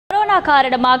Corona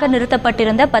காரணமாக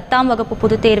நிறுத்தப்பட்டிருந்த 10ஆம் வகுப்பு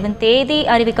பொதுத் தேர்வின் தேதி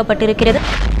அறிவிக்கப்பட்டிருக்கிறது.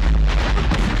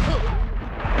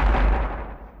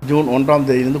 ஜூன் 1ஆம்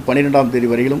தேதியிலிருந்து 12ஆம் தேதி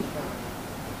வரையிலும்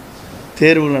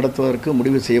தேர்வு நடத்துவதற்கு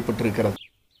முடிவு செய்யப்பட்டிருக்கிறது.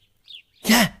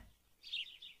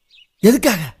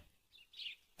 எதுக்காக?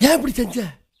 ஏன் இப்படி செஞ்ச?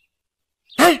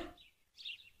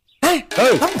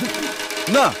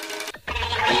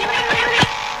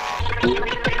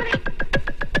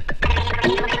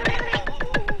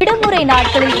 விடுமுறை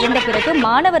நாட்களில் இருந்த பிறகு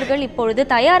மாணவர்கள் இப்பொழுது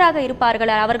தயாராக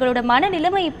இருப்பார்கள். அவர்களோட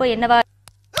மனநிலைமை இப்போ என்னவா?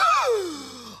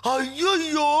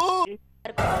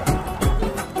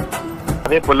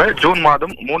 அதே போல ஜூன்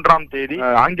மாதம் 3ஆம் தேதி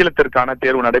ஆங்கிலத்திற்கான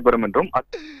தேர்வு நடைபெறும் என்றும்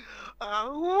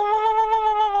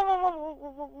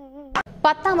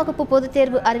 10ஆம் வகுப்பு பொதுத்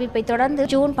தேர்வு அறிவிப்பை தொடர்ந்து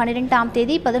ஜூன் 12ஆம்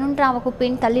தேதி 11ஆம்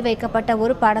வகுப்பின் தள்ளி வைக்கப்பட்ட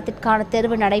ஒரு பாடத்திற்கான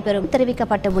தேர்வு நடைபெறும்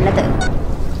தெரிவிக்கப்பட்டுள்ளது.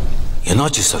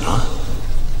 என்னாச்சு சனா?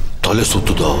 தலை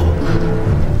சுத்துதா?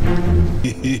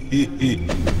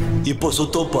 இப்போ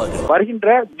சுத்தோப்பாரு. வருகின்ற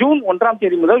ஜூன் 1ஆம்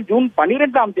தேதி முதல் ஜூன்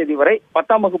 12ஆம் தேதி வரை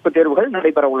 10ஆம் வகுப்பு தேர்வுகள்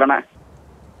நடைபெற உள்ளன.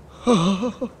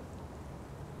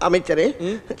 அமைச்சரே,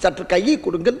 சற்று கையை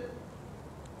கொடுங்கள்.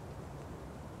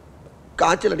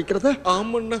 காய்ச்சல் அடிக்கிறதா?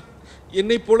 ஆமண்ணா,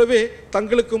 என்னை போலவே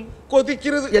தங்களுக்கும்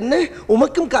கொதிக்கிறது. என்ன,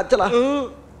 உமக்கும் காய்ச்சலா?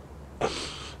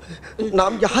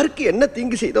 நாம் யாருக்கு என்ன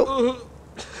தீங்கு செய்தோம்?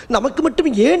 நமக்கு மட்டும்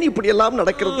ஏன் இப்படி எல்லாம்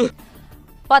நடக்கிறது?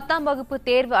 10ஆம் வகுப்பு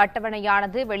தேர்வு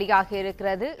அட்டவணையானது வெளியாகி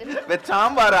இருக்கிறது.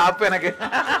 சாம்பார் ஆப் எனக்கு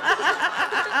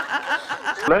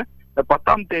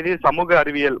 10ஆம் தேதி சமூக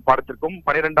அறிவியல் பாடத்திற்கும்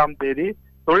 12ஆம் தேதி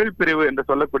தொழில் பிரிவு என்று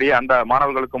சொல்லக்கூடிய அந்த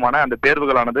மாணவர்களுக்குமான அந்த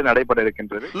தேர்வுகளானது நடைபெற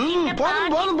இருக்கின்றது.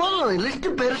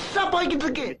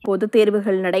 பொது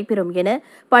தேர்வுகள் நடைபெறும் என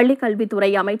பள்ளிக்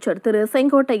கல்வித்துறை அமைச்சர் திரு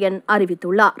செங்கோட்டையன்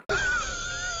அறிவித்துள்ளார்.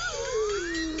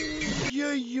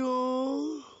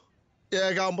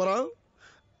 ஏகாம்பரம்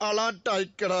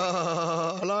அலாட்டாய்க்கடா,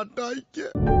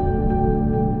 அலாட்டாய்க்க.